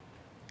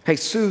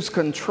Jesus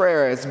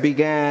Contreras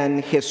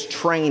began his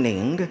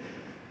training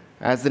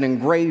as an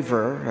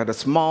engraver at a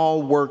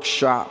small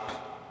workshop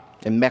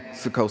in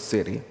Mexico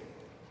City.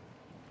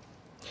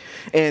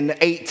 In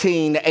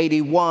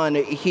 1881,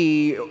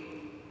 he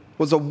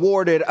was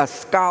awarded a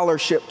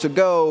scholarship to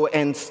go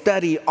and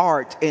study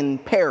art in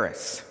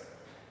Paris.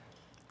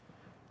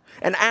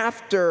 And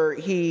after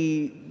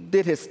he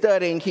did his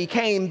studying, he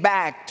came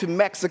back to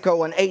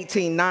Mexico in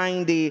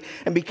 1890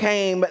 and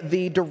became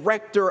the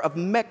director of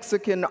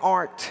Mexican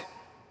Art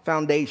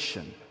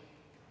Foundation,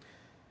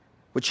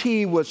 which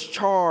he was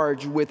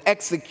charged with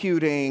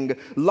executing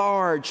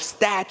large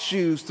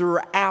statues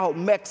throughout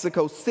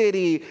Mexico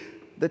City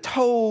that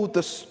told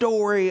the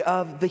story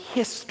of the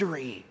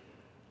history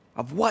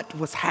of what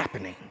was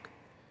happening,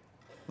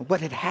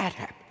 what had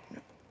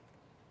happened.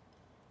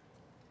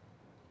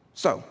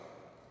 So,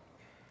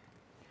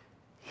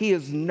 he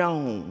is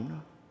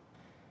known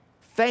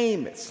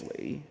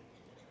famously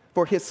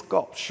for his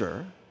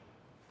sculpture,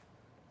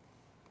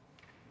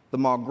 the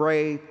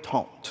Malgré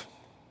Tout,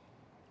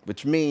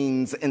 which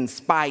means in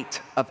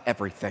spite of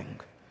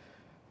everything.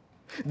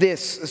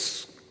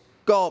 This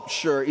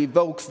sculpture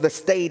evokes the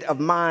state of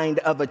mind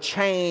of a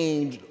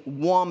changed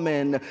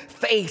woman,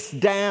 face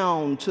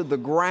down to the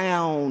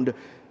ground,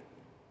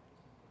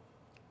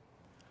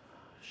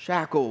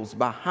 shackles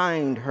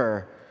behind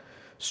her,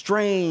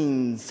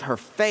 strains her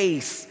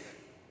face,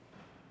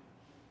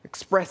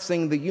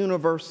 expressing the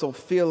universal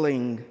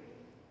feeling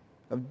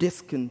of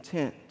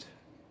discontent,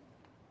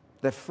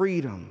 that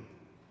freedom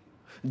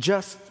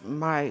just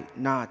might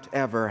not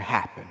ever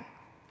happen.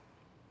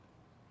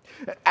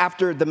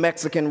 After the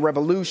Mexican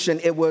Revolution,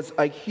 it was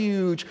a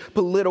huge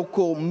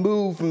political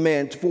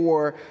movement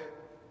for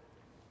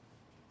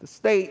the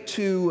state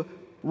to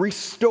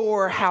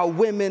restore how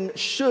women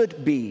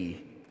should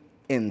be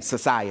in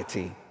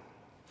society.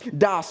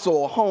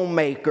 Docile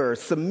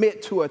homemakers,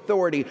 submit to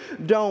authority,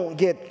 don't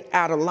get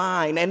out of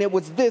line. And it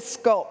was this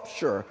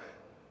sculpture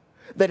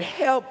that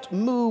helped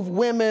move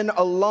women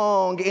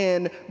along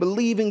in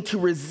believing to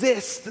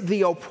resist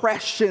the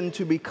oppression,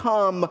 to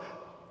become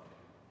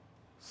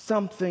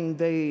something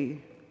they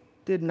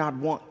did not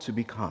want to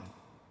become.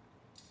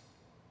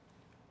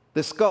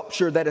 The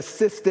sculpture that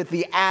assisted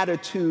the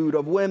attitude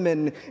of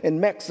women in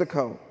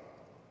Mexico.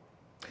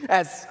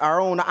 As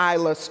our own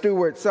Isla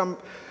Stewart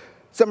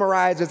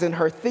summarizes in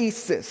her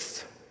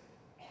thesis,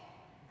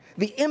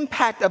 the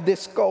impact of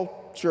this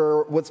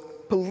sculpture was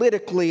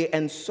politically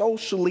and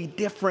socially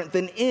different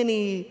than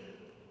any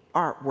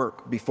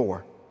artwork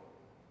before.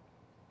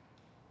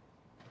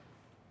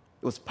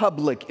 It was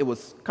public, it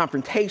was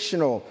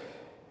confrontational,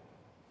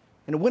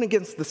 and it went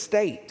against the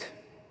state.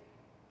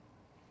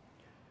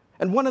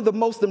 And one of the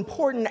most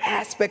important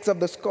aspects of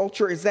the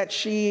sculpture is that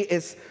she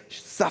is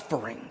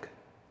suffering.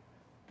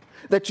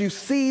 That you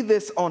see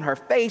this on her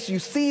face, you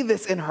see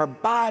this in her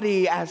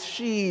body as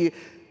she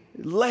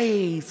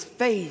lays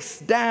face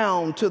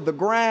down to the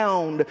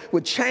ground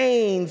with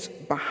chains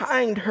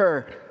behind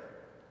her.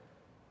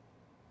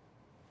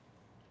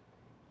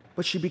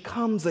 But she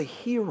becomes a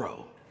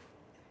hero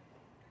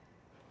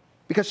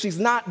because she's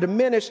not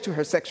diminished to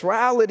her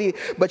sexuality,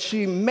 but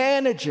she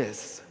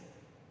manages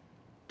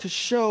to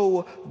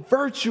show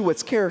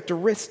virtuous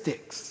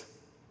characteristics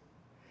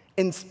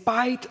in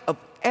spite of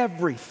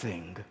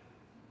everything,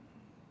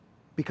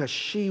 because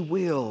she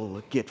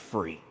will get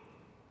free.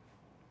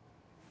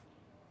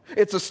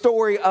 It's a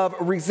story of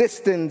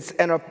resistance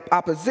and of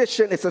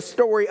opposition. It's a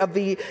story of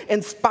the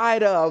in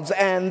spite ofs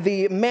and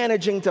the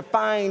managing to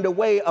find a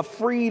way of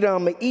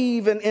freedom,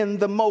 even in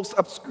the most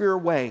obscure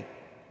way.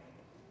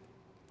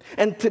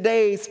 And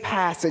today's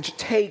passage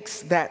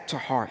takes that to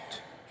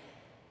heart.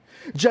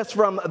 Just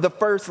from the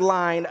first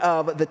line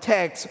of the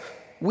text,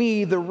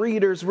 we, the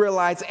readers,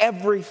 realize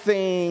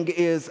everything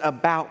is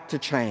about to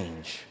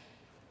change.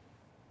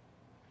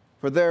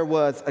 For there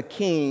was a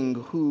king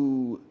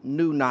who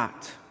knew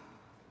not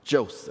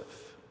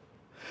Joseph.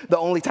 The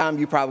only time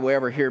you probably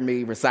ever hear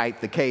me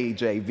recite the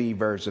KJV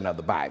version of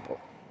the Bible.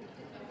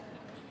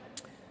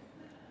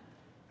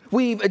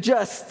 We've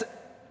just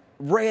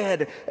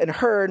read and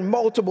heard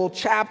multiple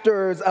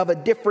chapters of a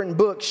different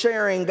book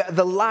sharing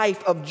the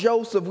life of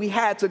Joseph. We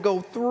had to go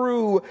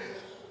through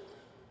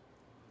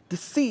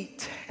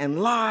deceit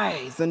and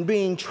lies and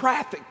being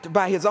trafficked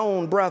by his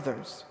own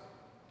brothers.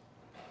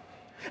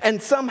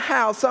 And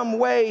somehow, some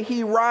way,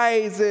 he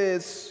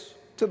rises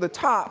to the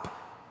top,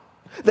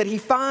 that he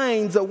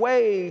finds a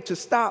way to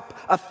stop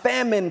a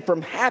famine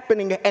from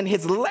happening, and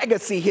his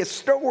legacy, his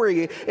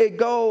story, it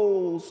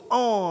goes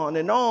on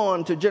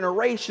to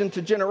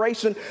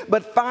generation.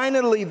 But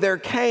finally, there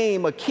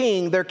came a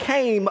king, there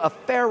came a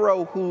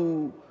Pharaoh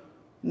who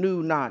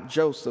knew not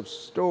Joseph's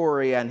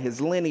story and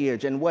his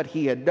lineage and what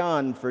he had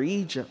done for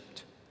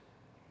Egypt.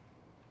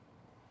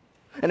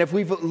 And if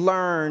we've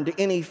learned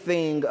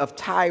anything of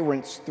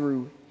tyrants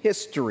through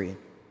history,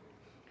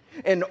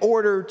 in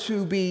order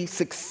to be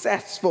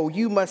successful,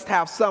 you must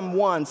have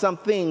someone,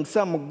 something,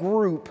 some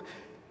group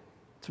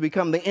to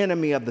become the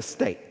enemy of the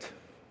state.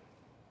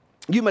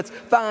 You must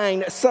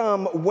find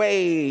some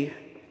way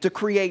to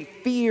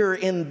create fear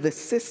in the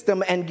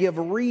system and give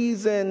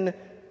reason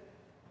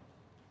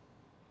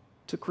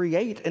to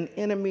create an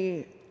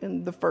enemy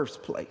in the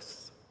first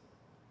place.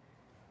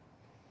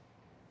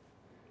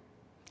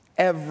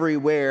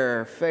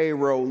 Everywhere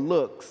Pharaoh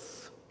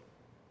looks,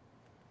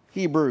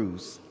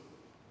 Hebrews.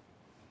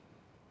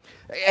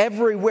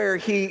 Everywhere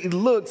he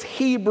looks,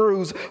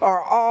 Hebrews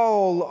are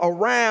all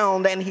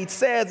around, and he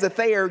says that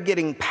they are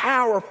getting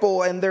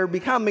powerful and they're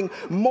becoming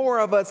more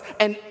of us.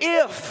 And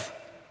if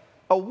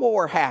a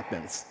war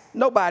happens,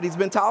 nobody's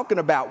been talking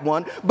about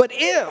one, but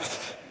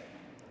if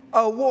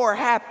a war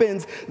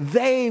happens,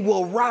 they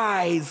will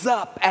rise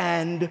up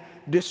and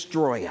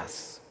destroy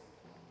us.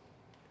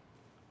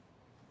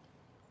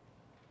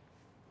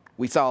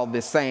 We saw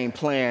this same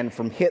plan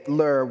from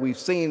Hitler. We've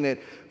seen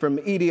it from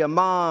Idi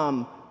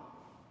Amin.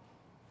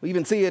 We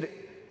even see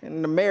it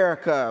in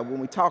America when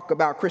we talk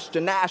about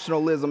Christian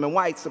nationalism and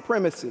white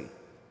supremacy.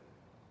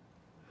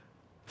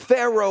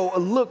 Pharaoh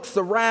looks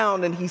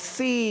around and he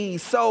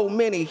sees so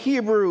many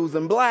Hebrews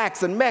and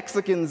blacks and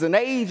Mexicans and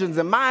Asians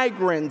and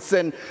migrants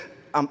and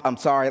I'm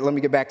sorry, let me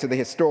get back to the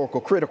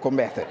historical critical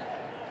method.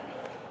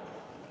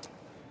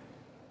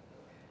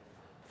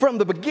 From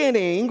the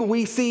beginning,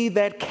 we see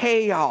that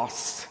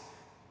chaos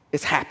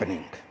is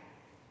happening.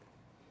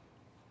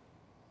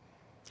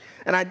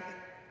 And I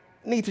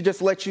need to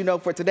just let you know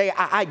for today,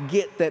 I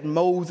get that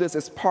Moses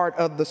is part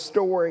of the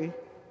story.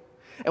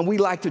 And we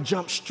like to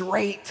jump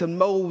straight to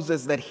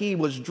Moses, that he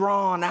was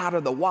drawn out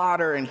of the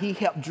water and he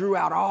drew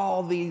out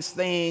all these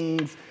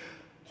things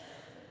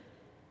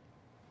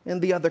and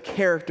the other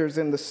characters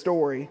in the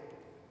story.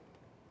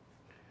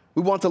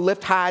 We want to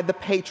lift high the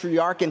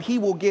patriarch, and he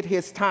will get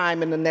his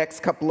time in the next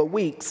couple of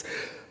weeks.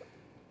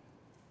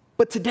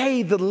 But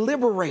today, the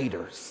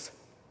liberators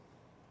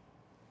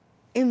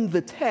in the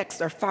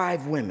text are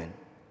 5 women.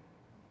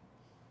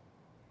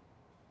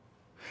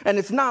 And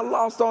it's not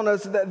lost on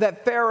us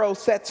that Pharaoh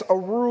sets a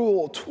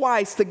rule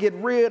twice to get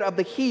rid of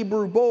the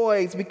Hebrew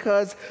boys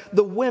because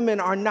the women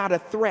are not a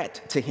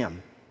threat to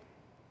him.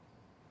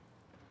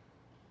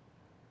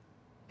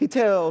 He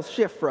tells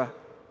Shiphrah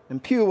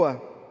and Puah,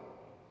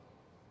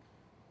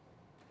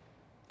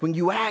 when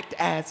you act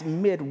as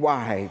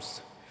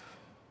midwives,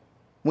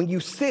 when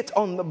you sit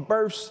on the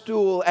birth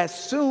stool, as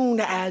soon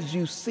as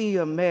you see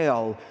a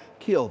male,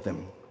 kill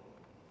them.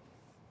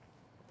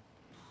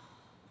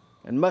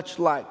 And much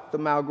like the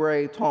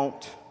Malgré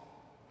Taunt,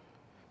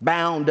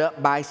 bound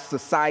up by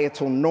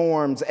societal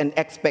norms and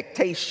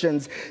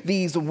expectations,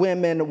 these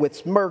women with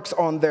smirks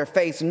on their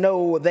face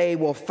know they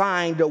will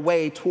find a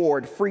way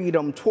toward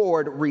freedom,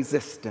 toward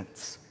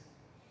resistance.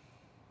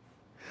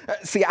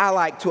 See, I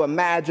like to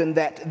imagine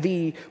that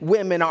the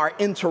women are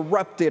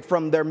interrupted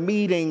from their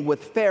meeting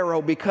with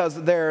Pharaoh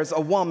because there's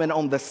a woman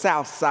on the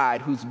south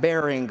side who's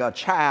bearing a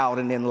child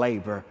and in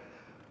labor.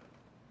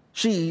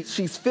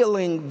 She's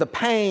feeling the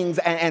pangs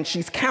and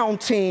she's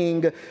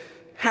counting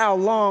how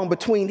long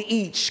between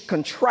each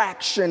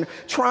contraction,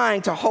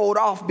 trying to hold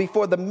off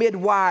before the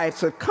midwives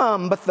have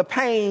come, but the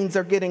pains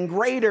are getting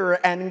greater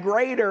and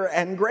greater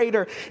and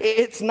greater.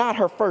 It's not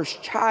her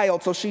first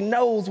child, so she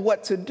knows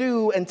what to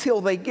do until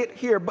they get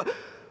here, but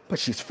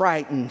she's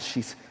frightened,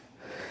 she's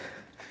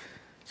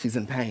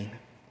in pain.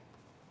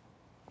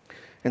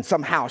 And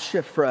somehow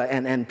Shiphrah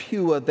and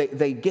Puah,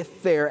 they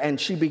get there and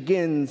she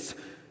begins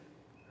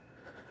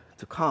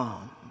to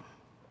calm.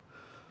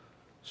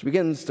 She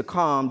begins to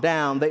calm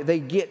down. They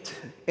get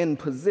in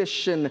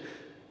position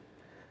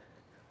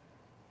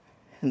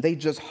and they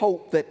just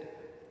hope that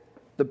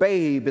the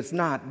babe is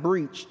not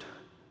breached.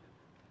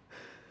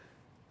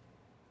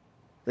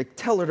 They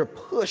tell her to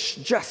push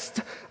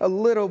just a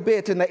little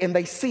bit and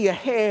they see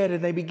ahead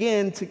and they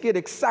begin to get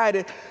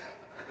excited.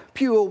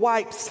 Puah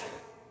wipes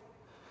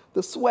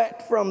the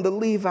sweat from the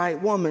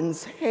Levite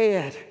woman's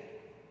head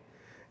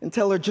and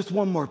tell her just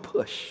one more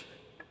push.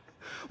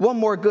 One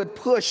more good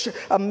push,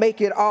 make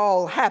it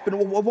all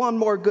happen. One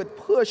more good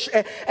push,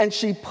 and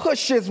she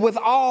pushes with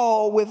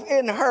all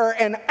within her,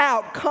 and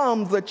out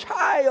comes the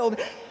child,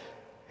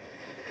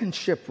 and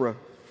Shiphrah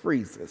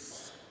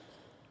freezes.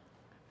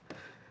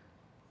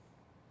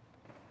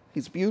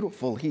 He's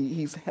beautiful,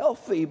 he's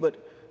healthy, but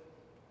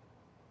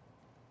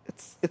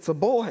it's a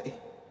boy.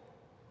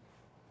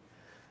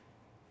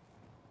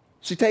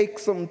 She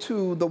takes him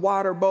to the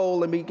water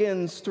bowl and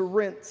begins to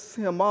rinse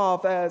him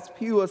off as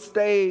Puah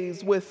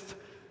stays with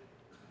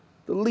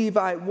the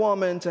Levite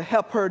woman to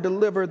help her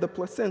deliver the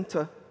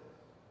placenta.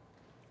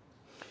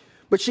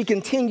 But she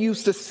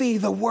continues to see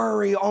the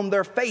worry on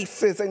their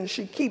faces and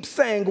she keeps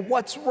saying,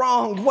 "What's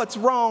wrong? What's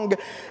wrong?"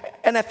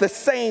 And at the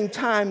same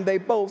time, they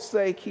both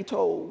say,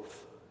 "Kitov."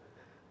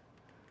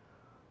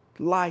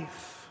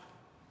 Life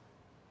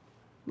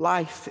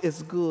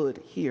is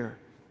good here.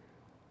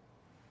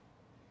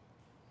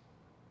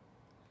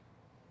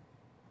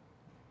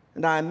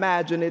 And I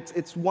imagine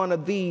it's one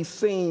of these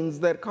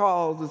scenes that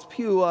causes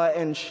Puah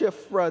and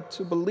Shiphrah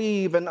to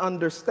believe and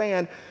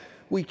understand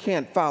we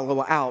can't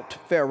follow out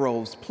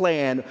Pharaoh's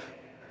plan,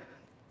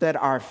 that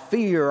our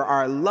fear,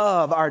 our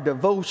love, our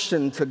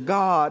devotion to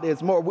God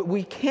is more.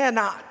 We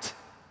cannot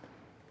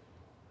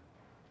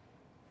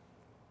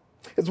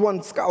As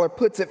one scholar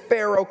puts it,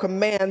 Pharaoh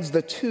commands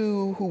the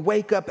two who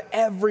wake up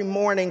every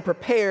morning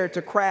prepared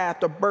to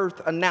craft a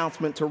birth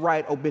announcement to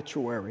write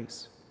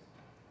obituaries.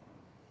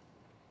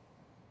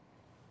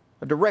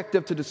 A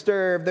directive to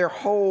disturb their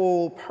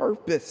whole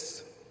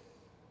purpose.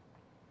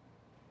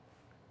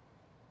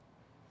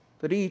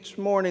 That each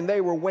morning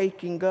they were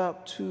waking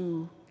up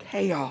to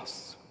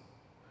chaos.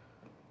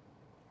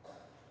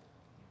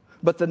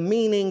 But the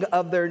meaning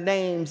of their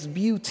names,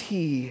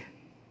 beauty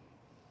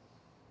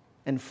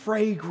and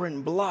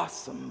fragrant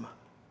blossom,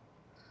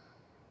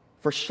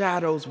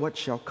 foreshadows what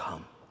shall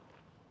come.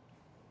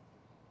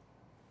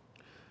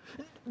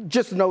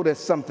 Just notice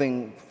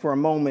something for a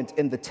moment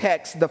in the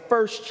text. The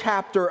first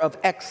chapter of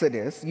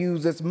Exodus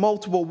uses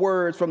multiple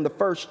words from the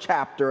first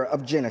chapter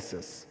of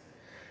Genesis.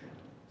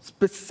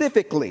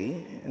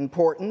 Specifically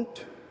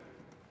important,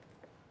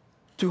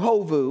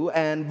 Tohu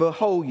and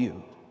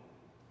Vahoyu,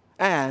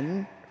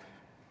 and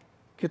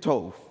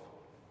Kitov.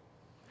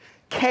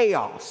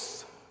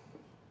 Chaos,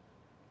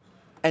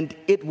 and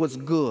it was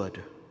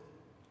good,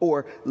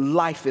 or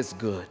life is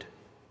good.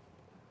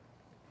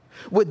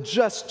 With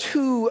just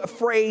two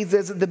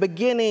phrases, the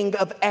beginning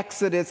of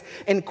Exodus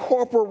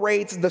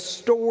incorporates the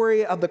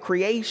story of the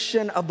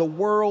creation of the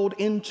world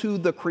into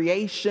the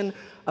creation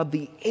of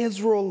the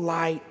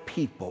Israelite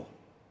people.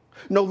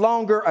 No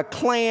longer a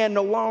clan,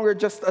 no longer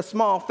just a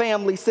small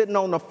family sitting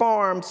on a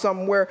farm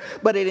somewhere,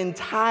 but an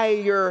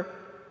entire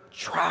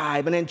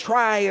tribe, an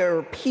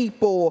entire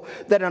people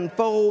that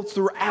unfolds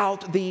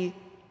throughout the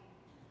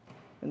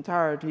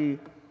entirety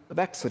of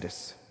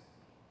Exodus.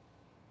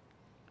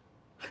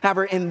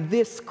 However, in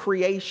this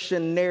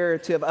creation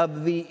narrative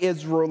of the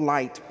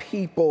Israelite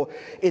people,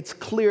 it's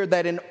clear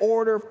that in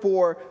order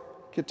for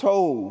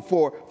Kitov,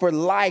 for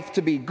life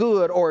to be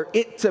good or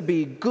it to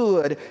be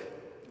good,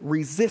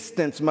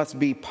 resistance must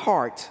be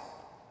part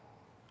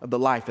of the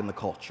life and the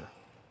culture.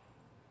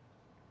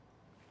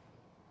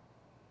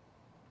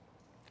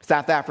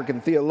 South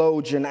African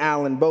theologian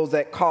Alan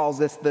Bozek calls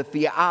this the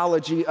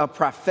theology of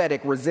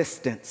prophetic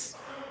resistance.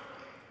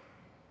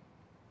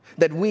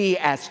 That we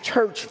as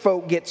church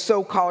folk get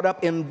so caught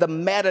up in the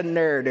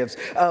meta-narratives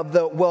of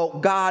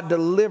God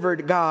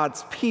delivered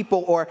God's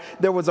people, or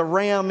there was a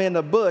ram in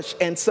the bush,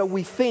 and so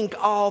we think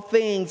all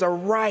things are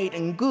right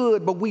and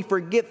good, but we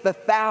forget the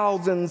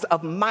thousands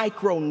of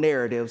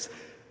micro-narratives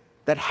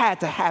that had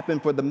to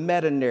happen for the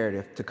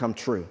meta-narrative to come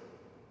true.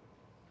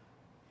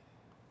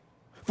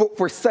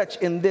 For such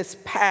in this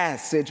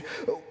passage,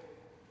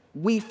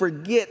 we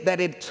forget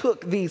that it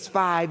took these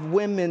 5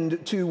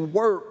 women to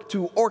work,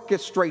 to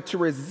orchestrate, to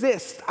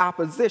resist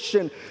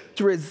opposition,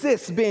 to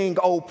resist being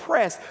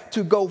oppressed,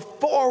 to go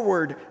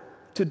forward,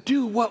 to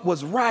do what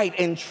was right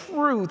and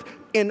truth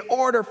in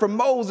order for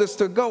Moses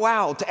to go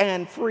out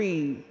and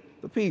free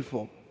the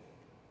people.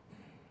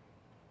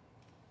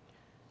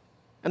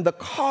 And the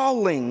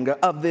calling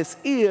of this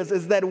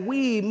is that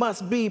we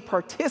must be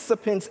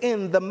participants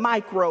in the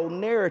micro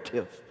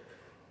narrative,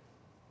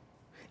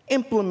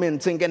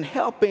 implementing and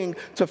helping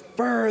to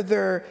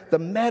further the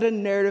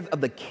meta-narrative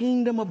of the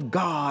kingdom of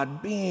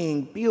God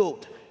being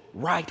built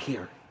right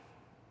here.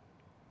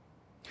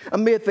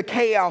 Amid the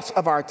chaos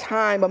of our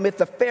time, amid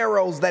the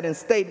pharaohs that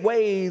instate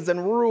ways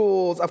and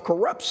rules of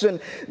corruption,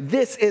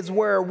 this is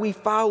where we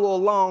follow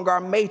along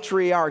our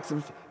matriarchs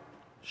of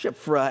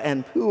Shiphrah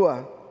and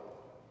Puah.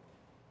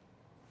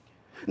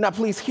 Now,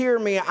 please hear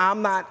me.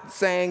 I'm not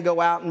saying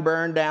go out and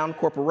burn down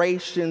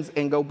corporations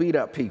and go beat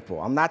up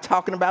people. I'm not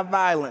talking about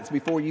violence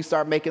before you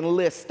start making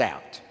lists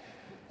out.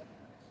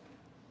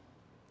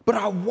 But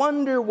I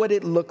wonder what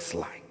it looks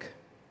like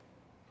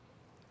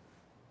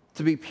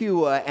to be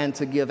pure and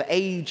to give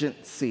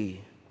agency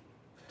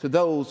to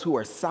those who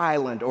are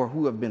silent or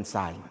who have been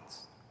silenced.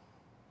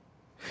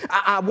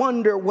 I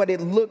wonder what it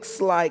looks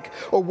like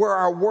or where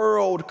our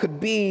world could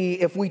be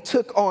if we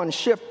took on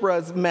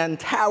Shiphrah's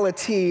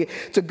mentality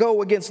to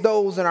go against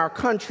those in our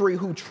country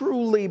who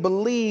truly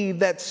believe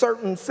that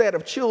certain set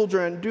of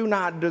children do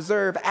not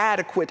deserve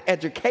adequate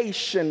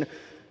education.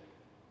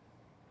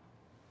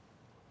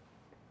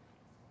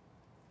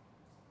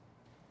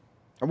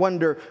 I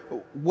wonder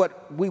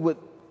what we would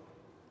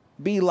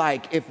be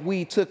like if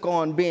we took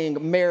on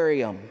being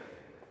Miriam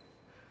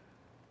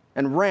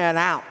and ran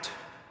out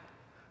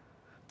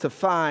to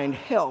find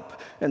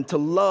help and to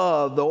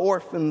love the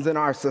orphans in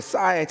our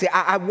society.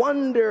 I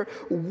wonder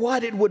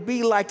what it would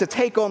be like to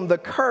take on the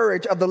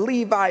courage of the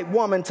Levite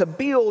woman to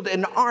build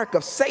an ark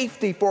of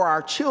safety for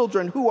our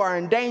children who are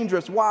in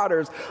dangerous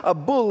waters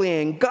of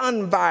bullying,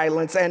 gun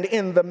violence, and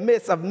in the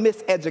midst of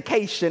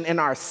miseducation in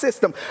our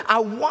system. I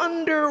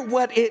wonder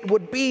what it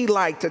would be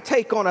like to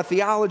take on a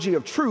theology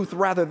of truth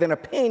rather than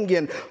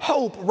opinion,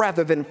 hope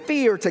rather than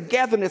fear,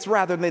 togetherness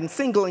rather than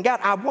singling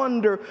out. I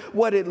wonder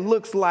what it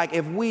looks like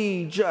if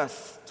we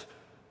just,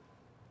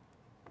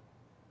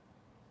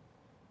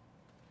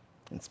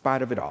 in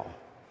spite of it all,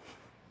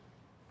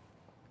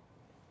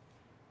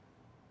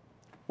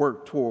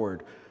 work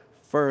toward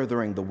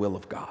furthering the will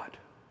of God.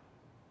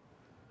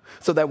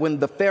 So that when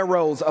the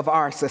pharaohs of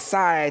our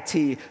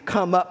society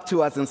come up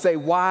to us and say,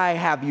 "Why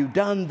have you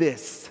done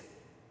this?"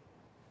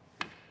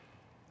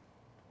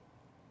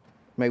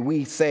 May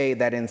we say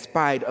that in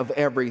spite of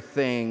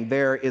everything,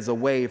 there is a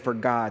way for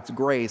God's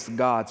grace,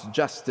 God's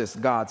justice,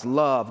 God's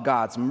love,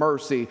 God's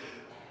mercy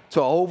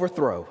to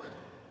overthrow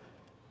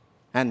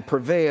and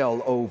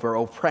prevail over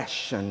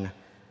oppression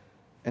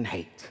and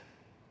hate.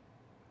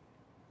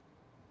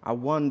 I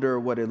wonder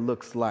what it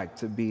looks like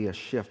to be a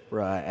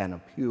Shiphrah and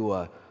a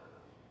Puah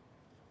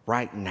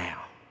right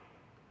now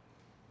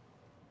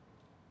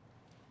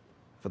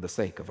for the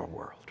sake of our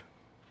world.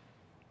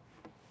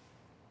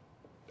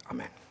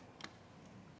 Amen.